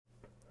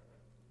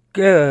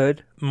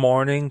Good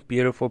morning,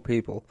 beautiful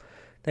people.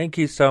 Thank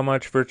you so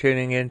much for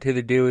tuning in to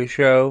The Dewey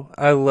Show.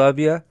 I love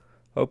you.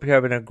 Hope you're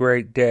having a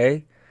great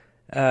day.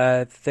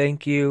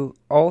 Thank you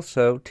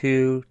also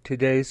to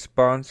today's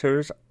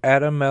sponsors,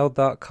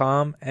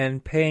 AdamL.com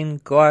and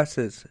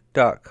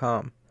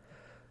PainGlasses.com.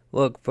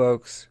 Look,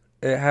 folks,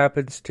 it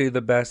happens to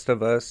the best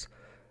of us.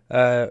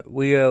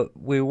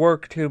 We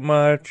work too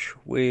much,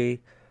 we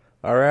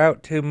are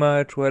out too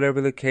much, whatever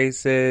the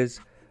case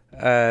is.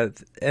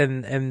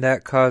 And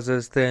that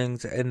causes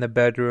things in the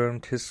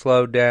bedroom to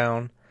slow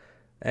down.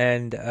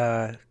 And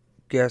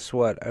guess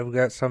what? I've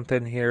got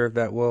something here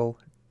that will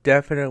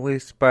definitely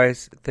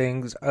spice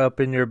things up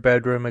in your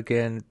bedroom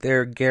again.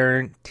 They're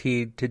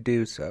guaranteed to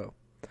do so.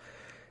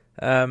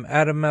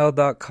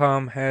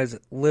 AdamL.com has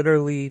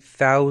literally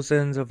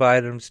thousands of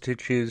items to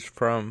choose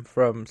from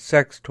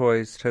sex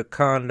toys to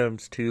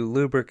condoms to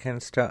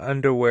lubricants to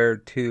underwear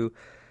to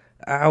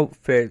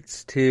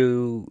outfits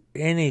to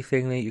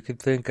anything that you could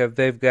think of.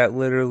 They've got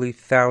literally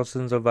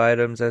thousands of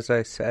items, as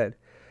I said.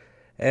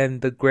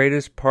 And the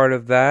greatest part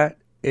of that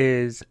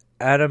is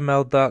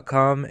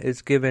AdamL.com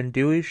is giving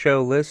Dewey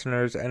Show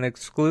listeners an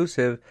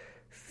exclusive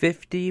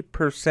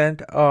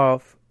 50%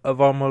 off of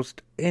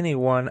almost any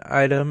one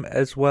item,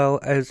 as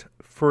well as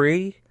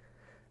free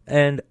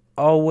and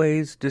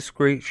always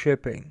discreet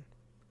shipping.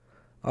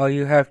 All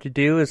you have to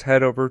do is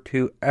head over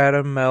to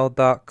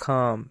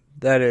AdamMale.com.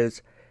 That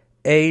is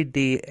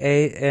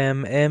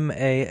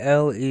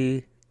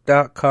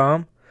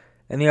ADAMMALE.com,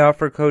 and the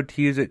offer code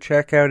to use at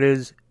checkout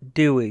is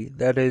DEWEY.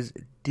 That is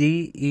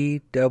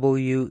DEWEY.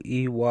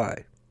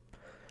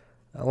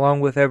 Along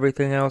with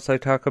everything else I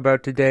talk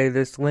about today,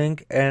 this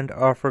link and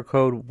offer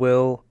code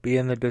will be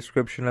in the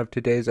description of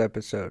today's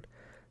episode.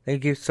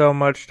 Thank you so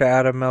much to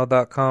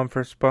AdamL.com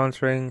for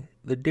sponsoring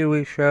The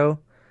Dewey Show,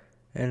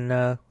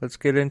 and let's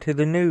get into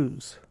the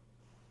news.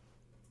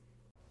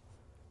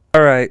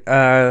 Alright,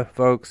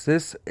 folks,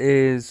 this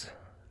is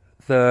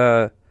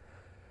the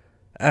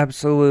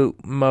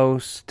absolute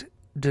most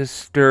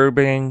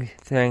disturbing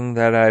thing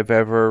that I've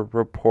ever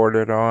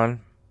reported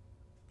on.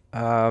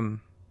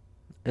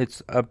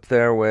 It's up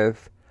there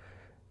with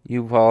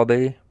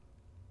Uvalde.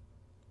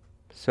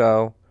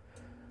 So,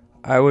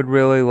 I would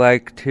really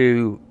like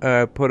to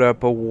put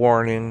up a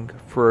warning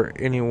for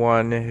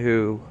anyone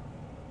who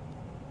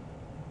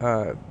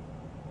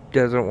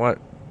doesn't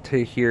want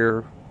to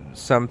hear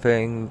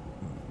something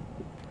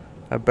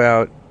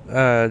about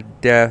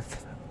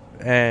death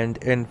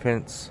and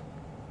infants.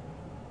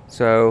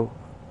 So,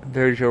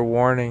 there's your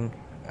warning.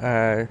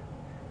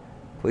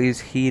 Please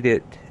heed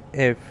it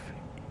if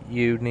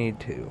you need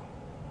to.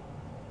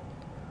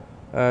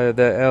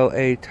 The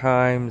LA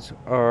Times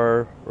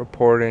are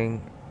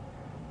reporting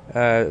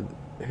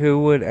who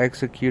would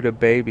execute a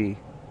baby.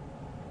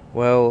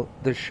 Well,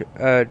 the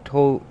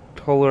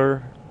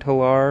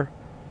Tulare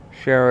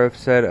sheriff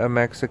said a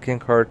Mexican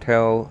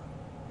cartel,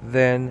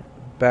 then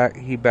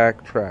he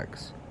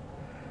backtracks.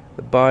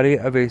 The body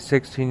of a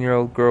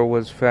 16-year-old girl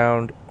was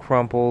found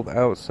crumpled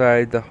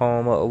outside the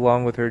home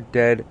along with her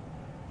dead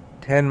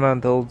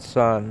 10-month-old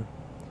son.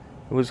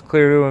 It was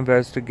clear to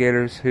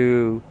investigators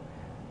who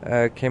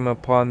came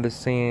upon the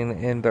scene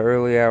in the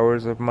early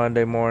hours of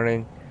Monday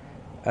morning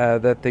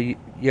that the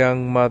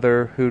young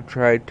mother who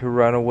tried to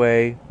run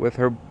away with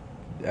her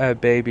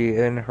baby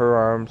in her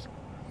arms.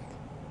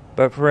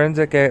 But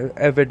forensic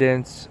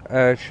evidence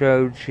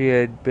showed she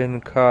had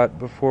been caught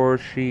before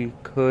she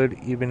could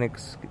even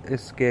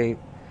escape.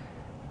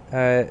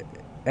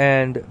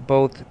 And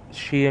both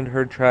she and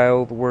her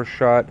child were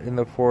shot in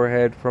the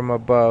forehead from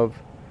above,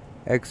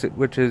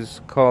 which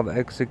is called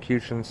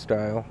execution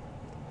style.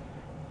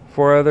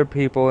 4 other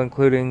people,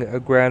 including a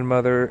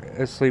grandmother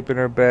asleep in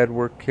her bed,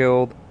 were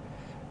killed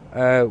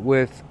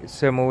with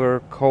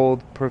similar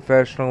cold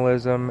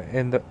professionalism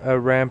in a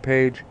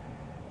rampage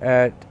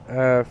at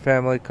a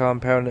family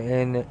compound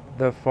in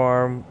the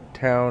farm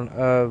town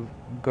of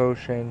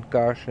Goshen,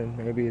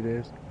 maybe it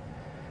is.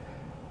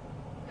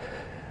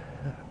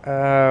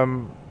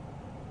 I'm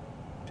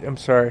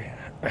sorry.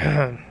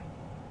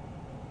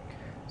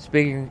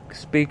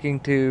 Speaking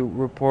to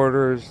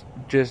reporters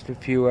just a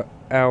few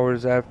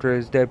hours after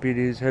his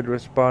deputies had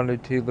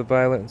responded to the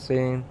violent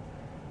scene,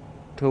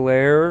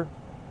 Tulare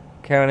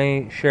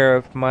County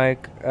Sheriff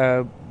Mike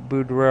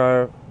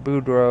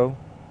Boudreaux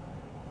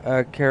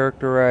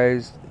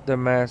characterized the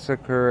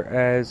massacre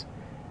as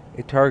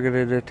a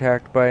targeted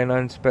attack by an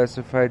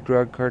unspecified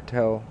drug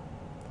cartel.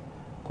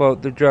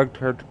 Quote, the drug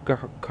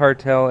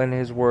cartel, in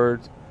his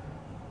words,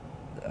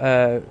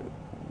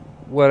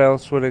 what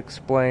else would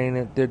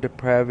explain the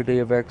depravity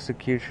of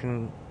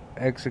executing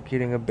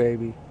a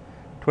baby?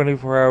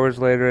 24 hours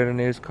later at a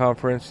news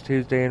conference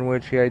Tuesday in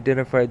which he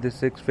identified the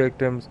 6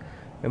 victims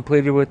and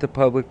pleaded with the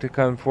public to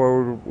come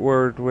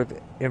forward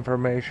with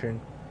information.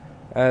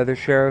 The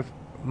sheriff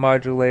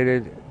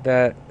modulated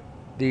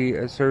the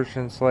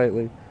assertion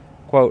slightly.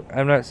 Quote,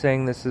 I'm not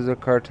saying this is a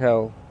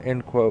cartel,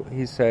 end quote,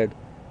 he said.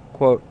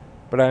 Quote,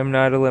 but I am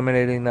not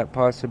eliminating that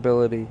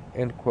possibility,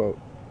 end quote.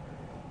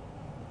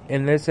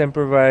 In this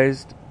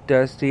improvised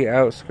dusty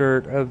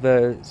outskirt of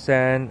the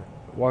San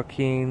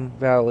Joaquin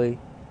Valley,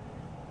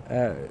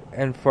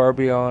 and far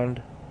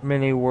beyond.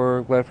 Many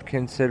were left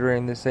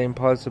considering the same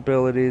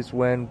possibilities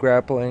when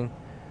grappling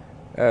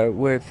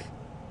with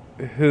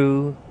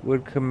who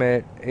would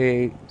commit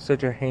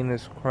such a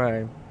heinous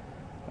crime.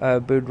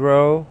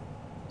 Boudreaux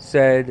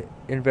said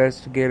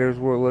investigators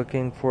were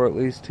looking for at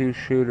least 2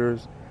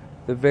 shooters.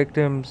 The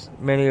victims,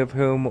 many of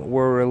whom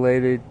were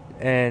related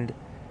and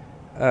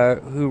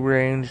who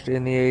ranged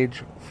in the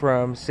age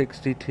from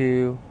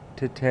 62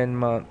 to 10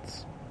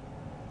 months.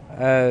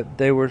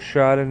 They were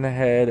shot in the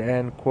head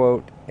and,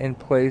 quote, in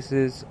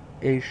places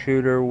a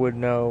shooter would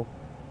know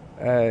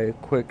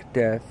quick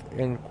death,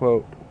 end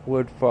quote,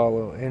 would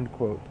follow, end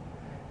quote.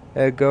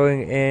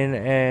 Going in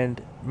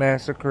and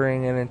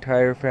massacring an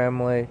entire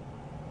family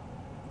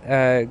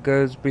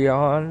goes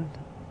beyond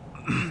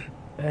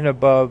and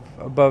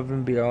above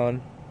and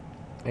beyond,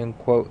 end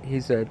quote, he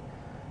said.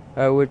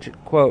 Which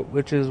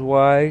is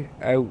why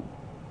I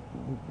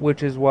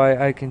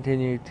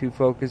continue to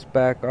focus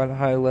back on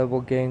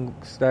high-level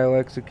gang-style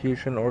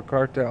execution or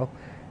cartel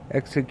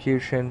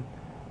execution,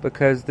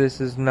 because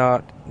this is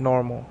not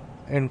normal,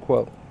 end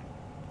quote.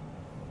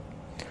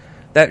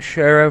 That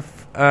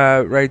sheriff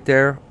right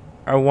there,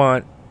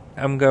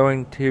 I'm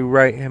going to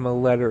write him a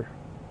letter,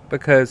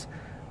 because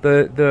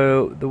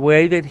the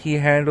way that he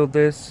handled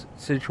this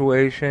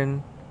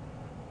situation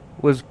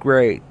was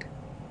great.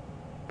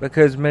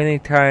 Because many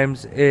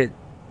times the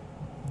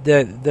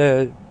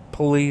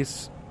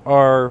police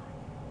are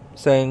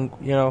saying,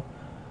 if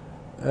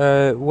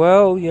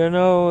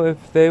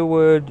they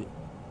would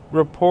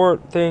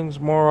report things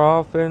more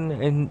often,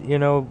 and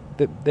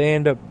they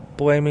end up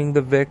blaming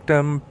the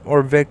victim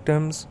or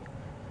victims.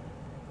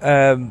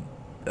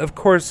 Of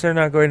course, they're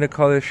not going to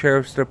call the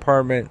sheriff's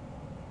department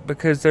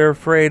because they're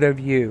afraid of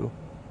you,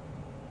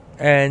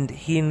 and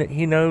he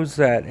knows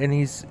that, and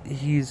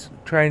he's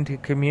trying to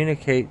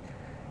communicate.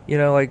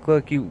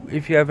 Look,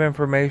 if you have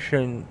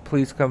information,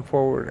 please come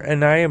forward.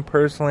 And I am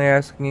personally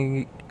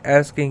asking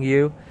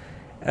you,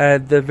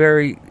 the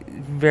very,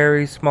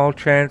 very small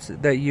chance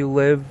that you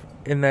live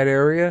in that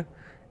area,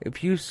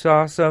 if you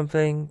saw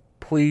something,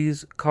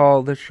 please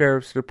call the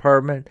sheriff's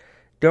department.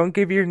 Don't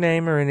give your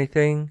name or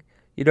anything.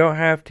 You don't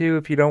have to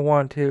if you don't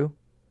want to,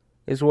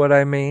 is what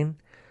I mean.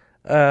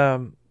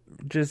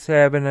 Just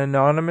have an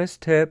anonymous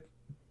tip.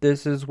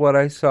 This is what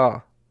I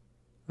saw.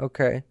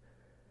 Okay.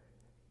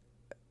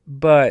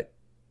 But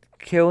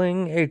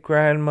killing a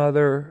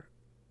grandmother,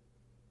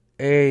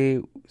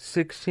 a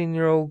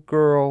 16-year-old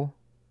girl,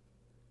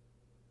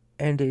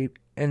 and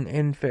an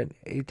infant,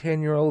 a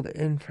 10-year-old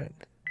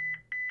infant.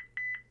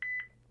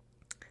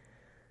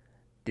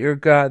 Dear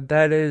God,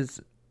 that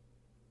is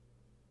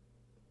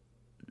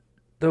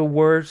the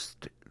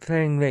worst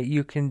thing that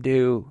you can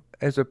do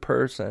as a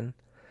person.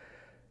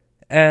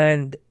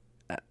 And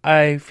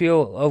I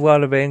feel a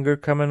lot of anger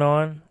coming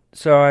on,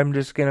 so I'm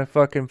just gonna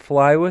fucking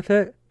fly with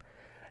it.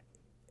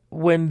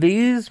 When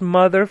these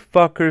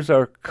motherfuckers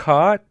are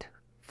caught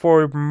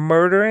for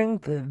murdering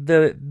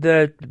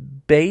the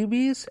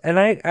babies, and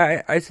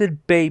I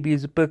said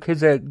babies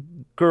because a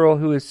girl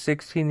who is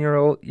 16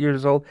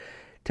 years old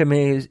to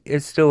me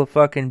is still a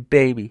fucking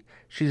baby.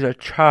 She's a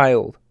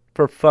child,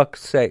 for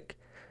fuck's sake.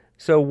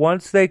 So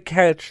once they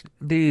catch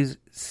these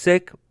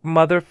sick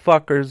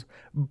motherfuckers,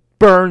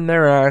 burn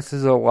their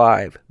asses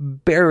alive.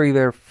 Bury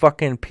their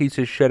fucking piece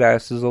of shit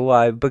asses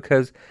alive,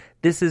 because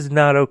this is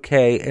not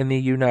okay in the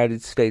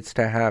United States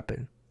to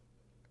happen.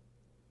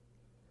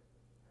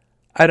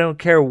 I don't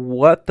care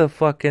what the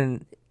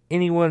fucking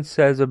anyone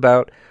says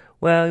about,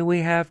 well, we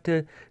have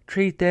to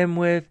treat them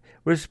with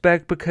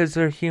respect because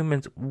they're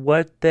humans.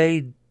 What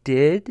they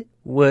did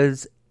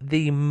was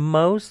the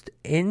most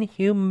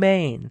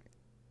inhumane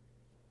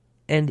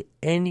and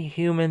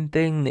inhuman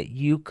thing that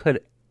you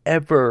could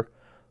ever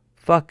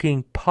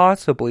fucking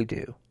possibly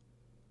do.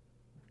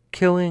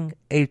 Killing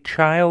a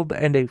child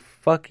and a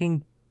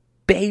fucking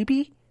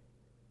baby?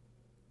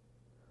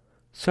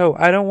 So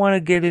I don't want to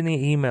get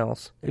any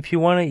emails. If you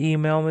want to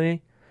email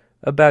me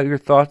about your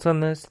thoughts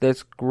on this,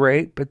 that's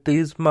great, but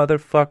these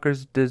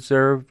motherfuckers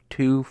deserve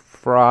to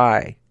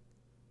fry.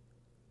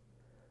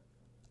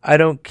 I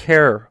don't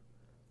care.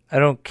 I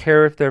don't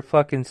care if they're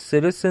fucking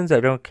citizens.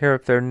 I don't care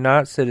if they're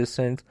not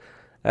citizens,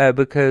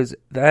 because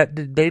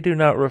that they do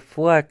not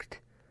reflect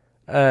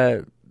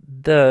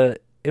the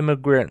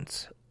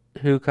immigrants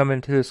who come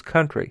into this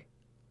country.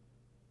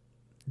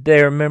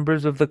 They are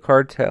members of the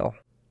cartel,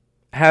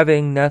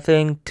 having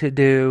nothing to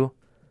do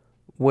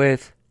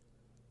with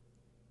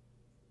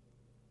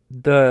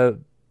the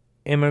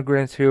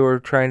immigrants who are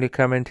trying to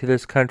come into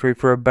this country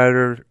for a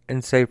better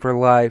and safer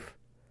life.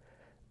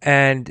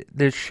 And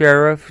the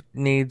sheriff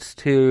needs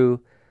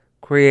to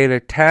create a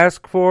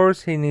task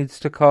force. He needs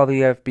to call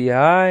the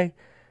FBI,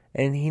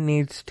 and he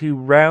needs to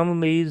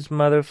round these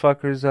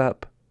motherfuckers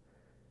up.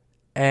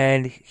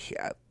 And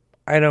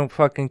I don't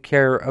fucking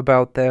care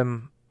about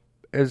them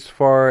as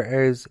far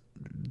as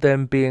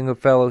them being a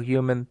fellow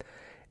human.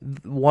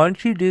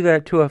 Once you do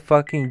that to a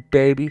fucking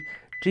baby,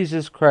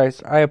 Jesus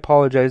Christ, I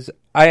apologize.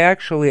 I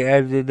actually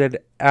edited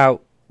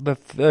out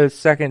the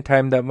second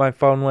time that my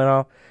phone went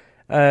off.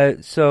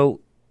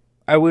 So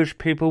I wish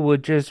people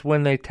would just,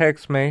 when they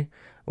text me,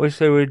 wish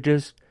they would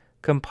just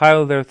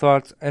compile their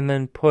thoughts and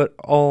then put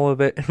all of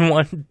it in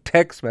one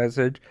text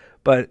message.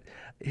 But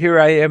here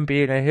I am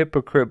being a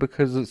hypocrite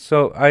because it's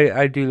so,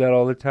 I do that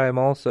all the time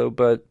also.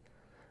 But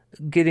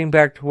getting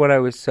back to what I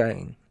was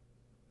saying,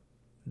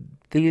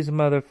 these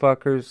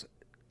motherfuckers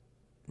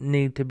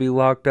need to be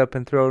locked up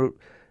and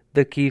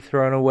the key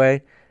thrown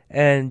away,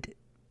 and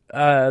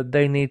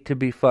they need to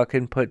be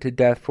fucking put to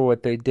death for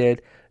what they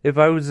did. If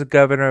I was the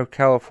governor of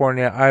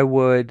California, I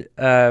would,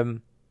 I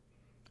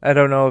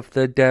don't know if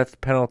the death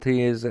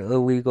penalty is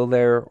illegal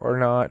there or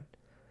not,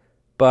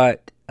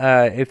 but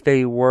if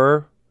they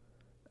were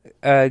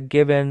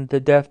given the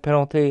death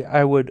penalty,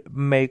 I would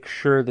make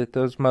sure that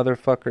those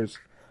motherfuckers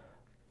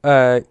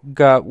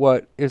got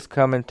what is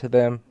coming to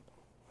them.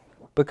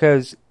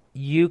 Because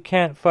you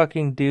can't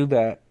fucking do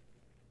that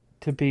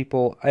to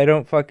people. I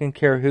don't fucking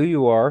care who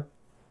you are.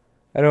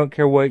 I don't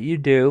care what you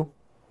do.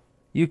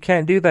 You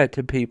can't do that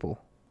to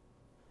people.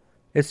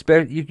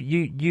 Especially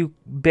you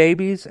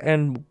babies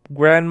and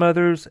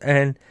grandmothers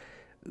and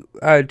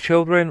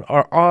children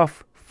are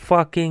off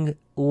fucking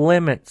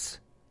limits.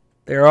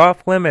 They're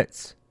off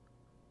limits.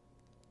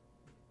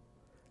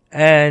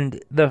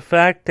 And the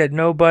fact that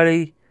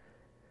nobody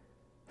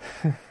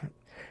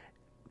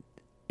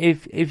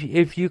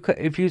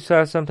if you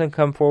saw something,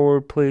 come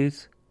forward,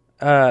 please.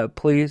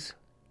 Please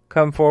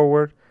come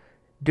forward.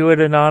 Do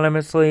it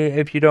anonymously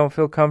if you don't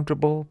feel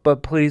comfortable,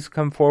 but please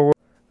come forward.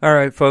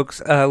 Alright,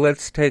 folks,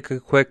 let's take a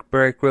quick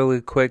break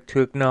really quick to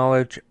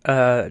acknowledge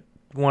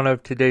one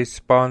of today's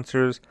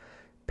sponsors,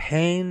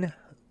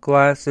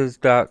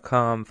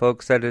 PayneGlasses.com.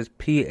 Folks, that is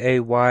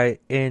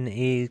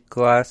PAYNE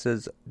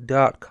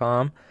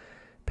glasses.com.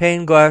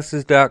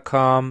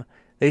 PayneGlasses.com.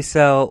 They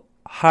sell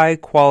high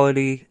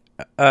quality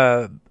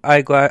eye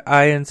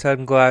and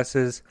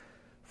sunglasses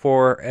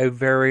for a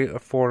very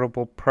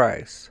affordable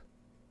price.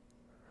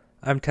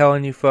 I'm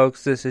telling you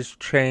folks, this has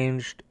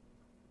changed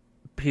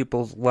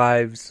people's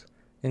lives,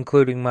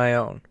 including my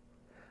own.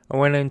 I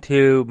went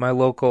into my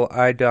local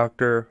eye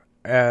doctor,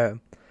 and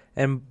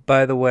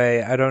by the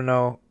way, I don't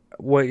know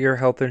what your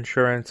health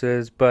insurance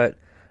is, but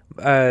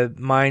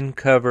mine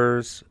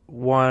covers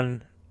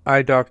one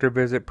eye doctor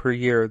visit per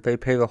year. They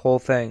pay the whole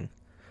thing.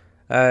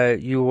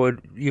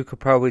 You could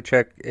probably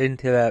check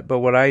into that, but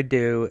what I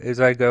do is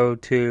I go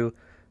to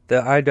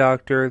the eye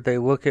doctor, they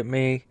look at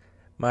me,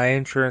 my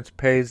insurance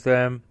pays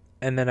them,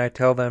 and then I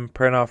tell them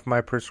print off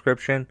my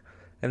prescription,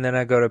 and then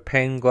I go to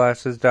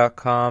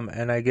PayneGlasses.com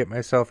and I get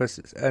myself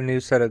a new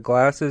set of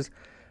glasses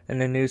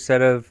and a new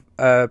set of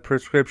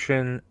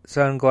prescription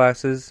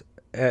sunglasses,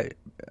 a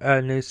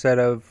new set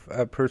of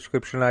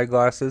prescription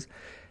eyeglasses,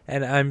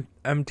 and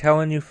I'm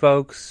telling you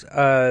folks,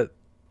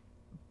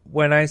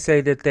 when I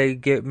say that they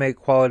make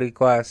quality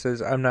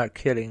glasses, I'm not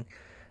kidding.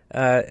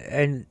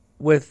 And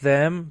with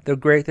them, the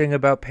great thing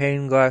about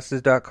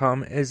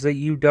PayneGlasses.com is that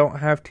you don't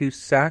have to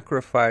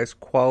sacrifice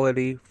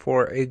quality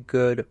for a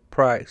good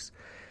price.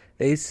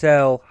 They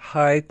sell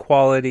high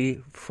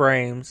quality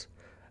frames,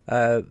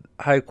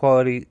 high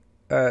quality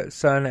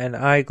sun and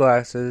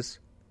eyeglasses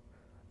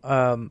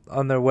on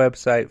their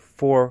website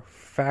for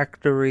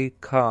factory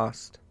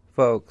cost,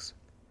 folks.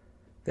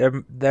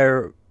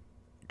 They're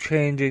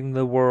changing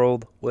the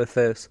world with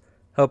this,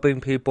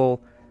 helping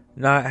people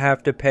not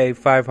have to pay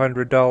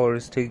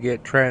 $500 to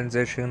get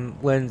transition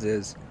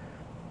lenses.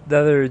 The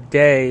other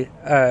day,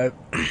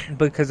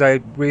 because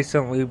I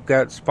recently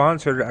got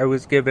sponsored, I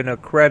was given a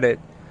credit,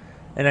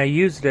 and I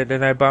used it,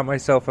 and I bought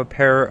myself a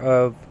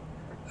third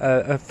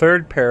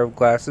pair of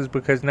glasses,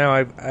 because now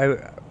I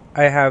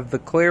have the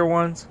clear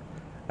ones,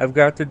 I've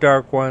got the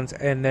dark ones,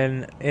 and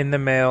then in the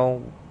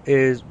mail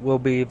will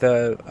be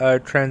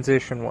the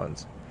transition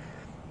ones.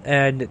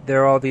 And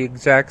they're all the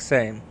exact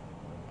same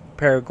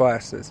pair of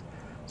glasses.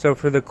 So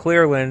for the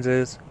clear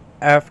lenses,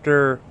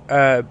 after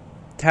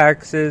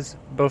taxes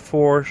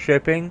before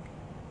shipping,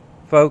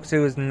 folks, it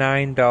was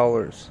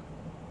 $9.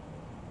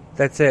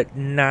 That's it,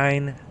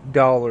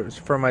 $9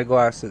 for my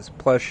glasses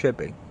plus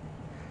shipping.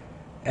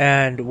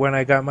 And when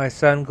I got my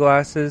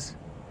sunglasses,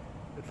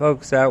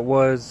 folks, that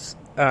was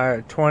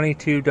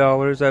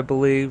 $22, I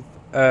believe,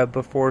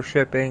 before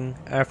shipping,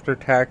 after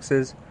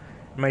taxes.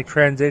 My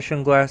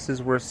transition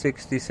glasses were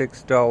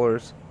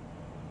 $66.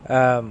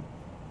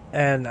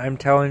 And I'm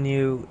telling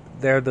you,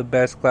 they're the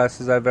best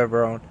glasses I've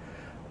ever owned.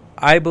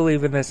 I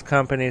believe in this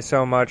company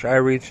so much, I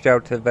reached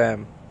out to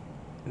them,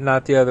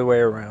 not the other way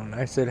around.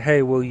 I said,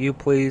 hey, will you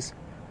please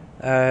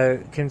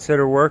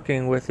consider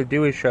working with the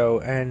Dewey Show?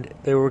 And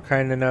they were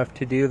kind enough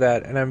to do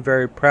that, and I'm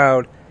very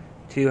proud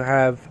to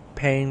have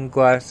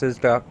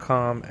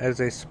PayneGlasses.com as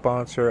a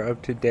sponsor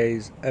of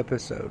today's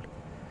episode.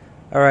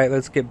 Alright,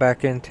 let's get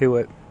back into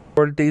it.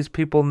 These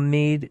people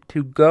need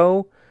to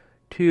go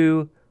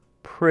to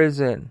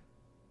prison.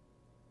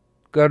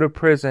 Go to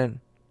prison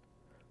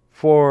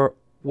for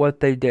what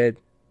they did.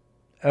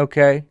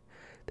 Okay?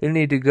 They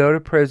need to go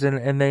to prison,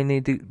 and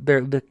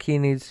the key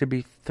needs to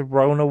be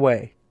thrown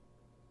away.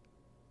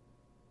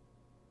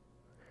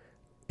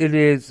 It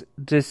is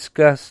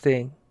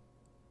disgusting.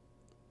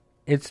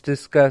 It's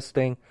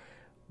disgusting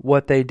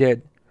what they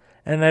did.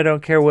 And I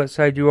don't care what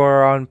side you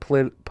are on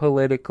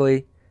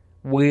politically.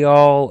 We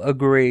all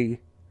agree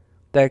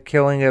that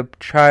killing a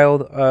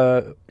child,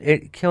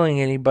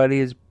 killing anybody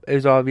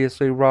is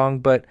obviously wrong.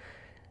 But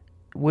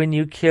when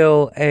you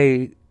kill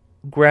a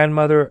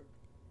grandmother,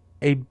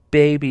 a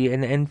baby,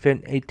 an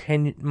infant, a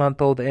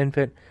 10-month-old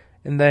infant,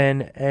 and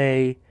then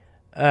a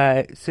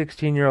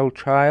 16-year-old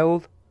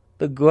child,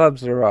 the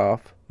gloves are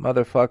off,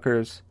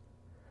 motherfuckers.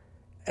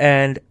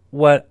 And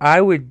what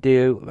I would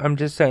do, I'm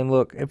just saying,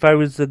 look, if I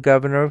was the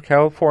governor of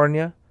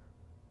California,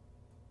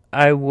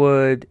 I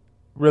would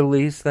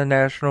release the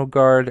National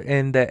Guard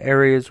in the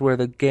areas where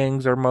the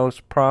gangs are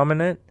most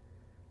prominent.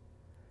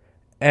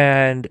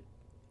 And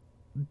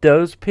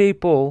those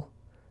people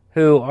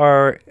who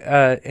are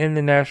in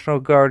the National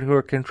Guard who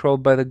are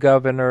controlled by the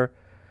governor,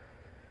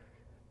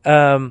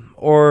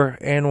 or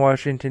in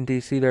Washington,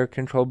 D.C., they're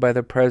controlled by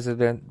the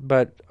president,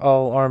 but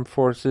all armed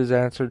forces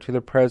answer to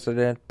the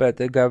president, but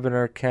the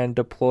governor can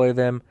deploy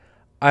them.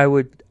 I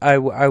would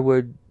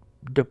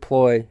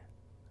deploy.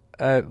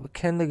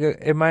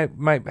 It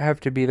might have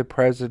to be the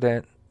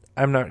president.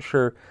 I'm not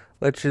sure.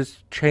 Let's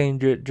just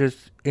change it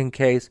just in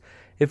case.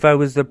 If I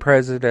was the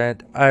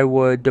president, I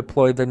would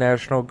deploy the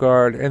National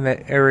Guard in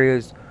the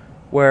areas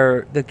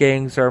where the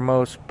gangs are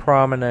most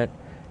prominent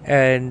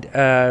and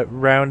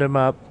round them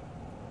up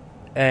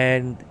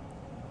and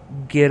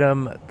get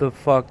them the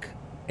fuck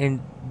and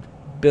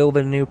build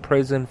a new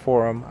prison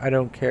for them. I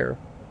don't care.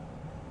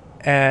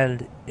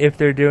 And if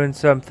they're doing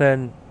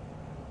something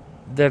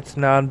that's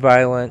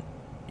non-violent,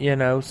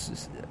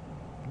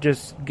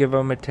 just give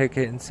them a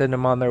ticket and send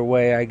them on their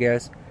way, I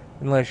guess.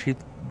 Unless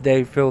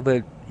they feel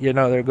that,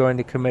 they're going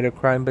to commit a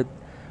crime. But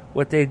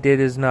what they did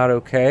is not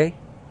okay.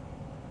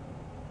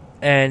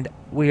 And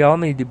we all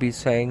need to be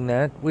saying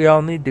that. We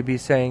all need to be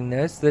saying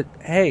this, that,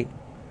 hey,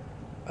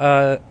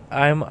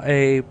 I'm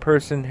a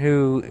person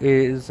who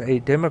is a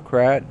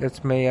Democrat.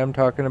 That's me. I'm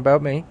talking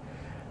about me.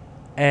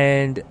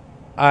 And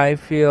I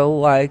feel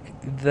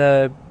like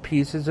the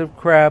pieces of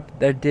crap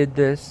that did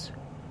this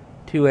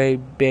to a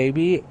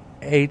baby,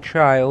 a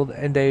child,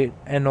 and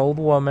an old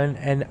woman,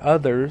 and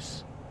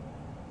others,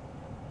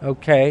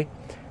 okay,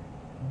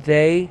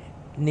 they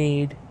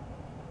need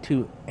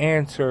to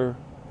answer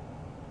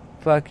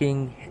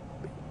fucking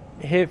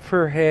hit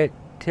for hit,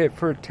 tit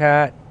for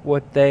tat,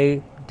 what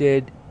they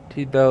did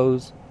to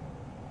those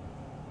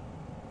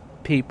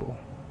people,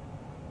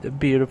 the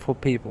beautiful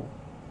people.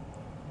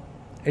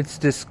 It's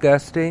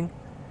disgusting,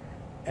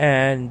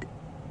 and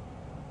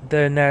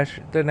the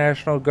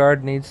National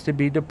Guard needs to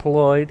be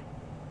deployed,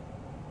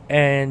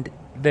 and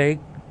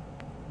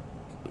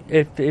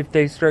if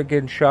they start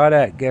getting shot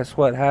at, guess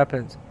what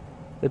happens?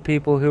 The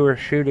people who are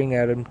shooting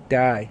at them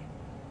die.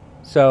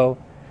 So,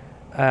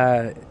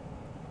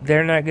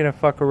 they're not going to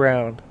fuck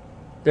around.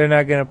 They're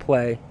not going to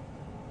play.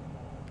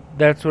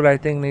 That's what I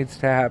think needs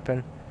to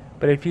happen.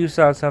 But if you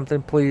saw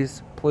something,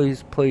 please,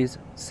 please, please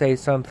say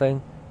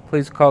something.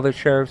 Please call the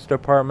sheriff's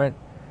department.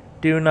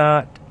 Do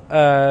not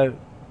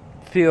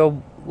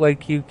feel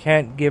like you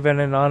can't give an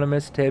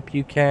anonymous tip.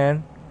 You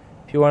can.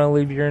 If you want to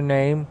leave your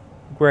name,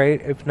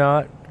 great. If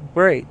not,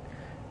 great.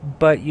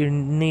 But you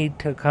need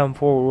to come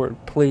forward,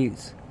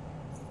 please.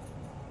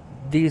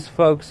 These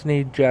folks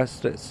need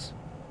justice.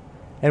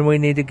 And we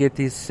need to get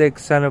these sick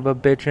son of a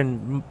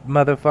bitchin'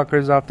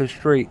 motherfuckers off the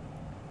street.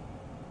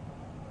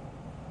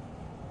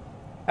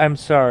 I'm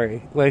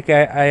sorry. Like,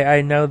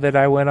 I know that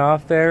I went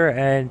off there,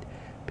 and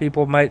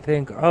people might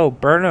think, oh,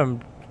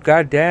 Burnham,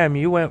 goddamn,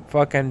 you went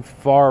fucking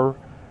far.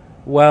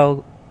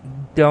 Well,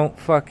 don't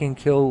fucking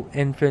kill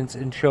infants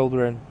and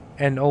children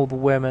and old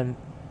women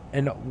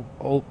and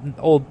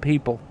old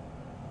people.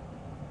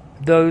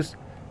 Those,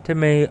 to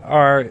me,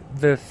 are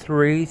the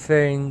three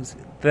things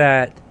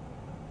that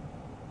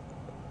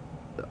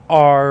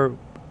are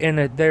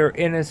they're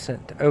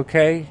innocent,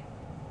 okay?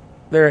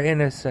 They're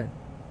innocent.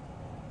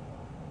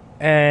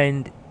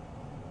 And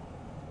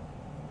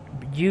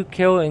you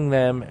killing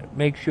them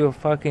makes you a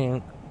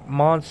fucking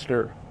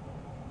monster.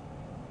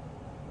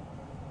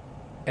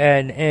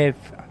 And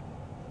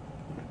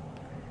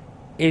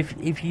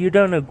if you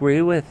don't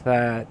agree with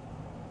that,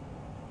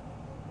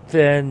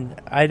 then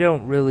I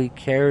don't really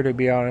care, to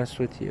be honest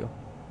with you.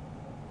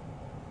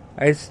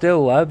 I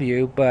still love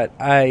you, but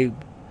I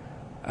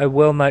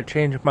will not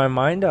change my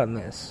mind on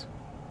this.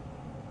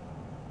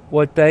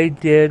 What they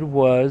did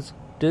was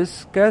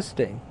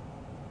disgusting.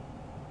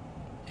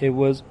 It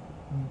was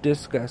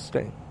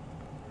disgusting.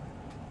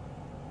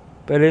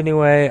 But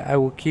anyway, I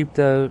will keep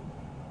the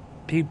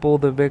people,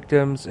 the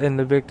victims, and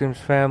the victims'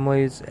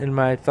 families in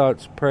my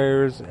thoughts,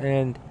 prayers,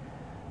 and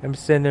I'm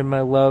sending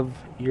my love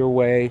your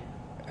way.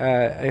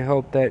 I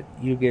hope that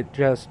you get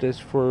justice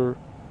for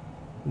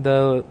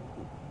the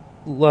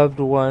loved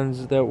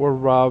ones that were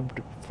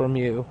robbed from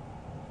you.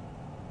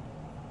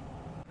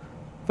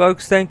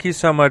 Folks, thank you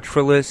so much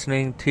for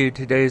listening to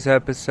today's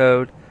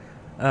episode.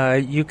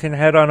 You can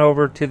head on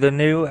over to the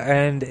new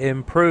and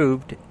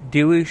improved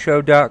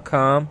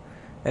DeweyShow.com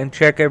and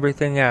check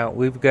everything out.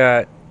 We've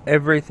got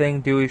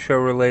everything Dewey Show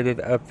related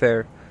up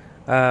there.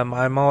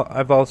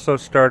 I've also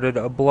started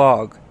a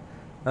blog.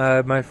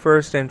 My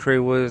first entry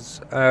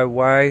was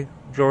why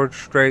George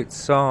Strait's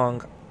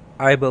song,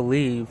 I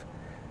Believe,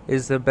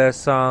 is the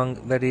best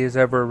song that he has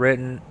ever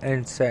written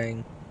and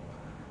sang.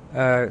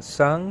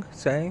 Sang?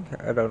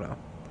 I don't know.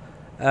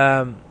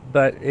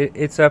 But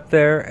it's up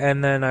there,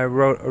 and then I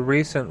wrote a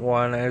recent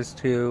one as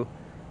to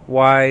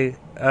why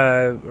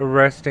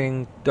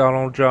arresting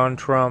Donald John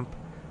Trump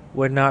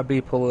would not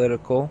be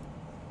political.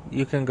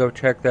 You can go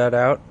check that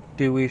out,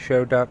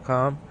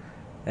 DeweyShow.com.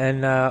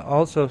 And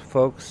also,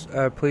 folks,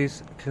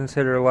 please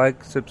consider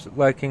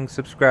liking,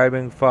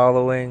 subscribing,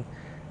 following,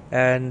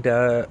 and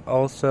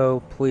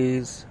also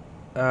please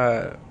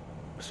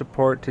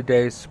support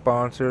today's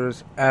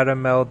sponsors,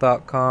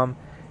 AdamL.com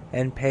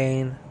and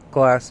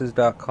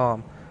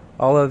PainGlasses.com.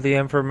 All of the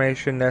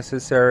information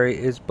necessary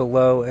is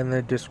below in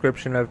the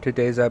description of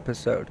today's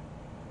episode.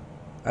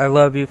 I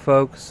love you,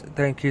 folks.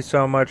 Thank you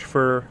so much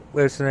for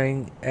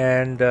listening,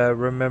 and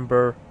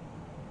remember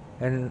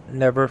and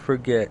never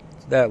forget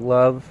that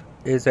love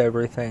is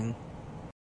everything.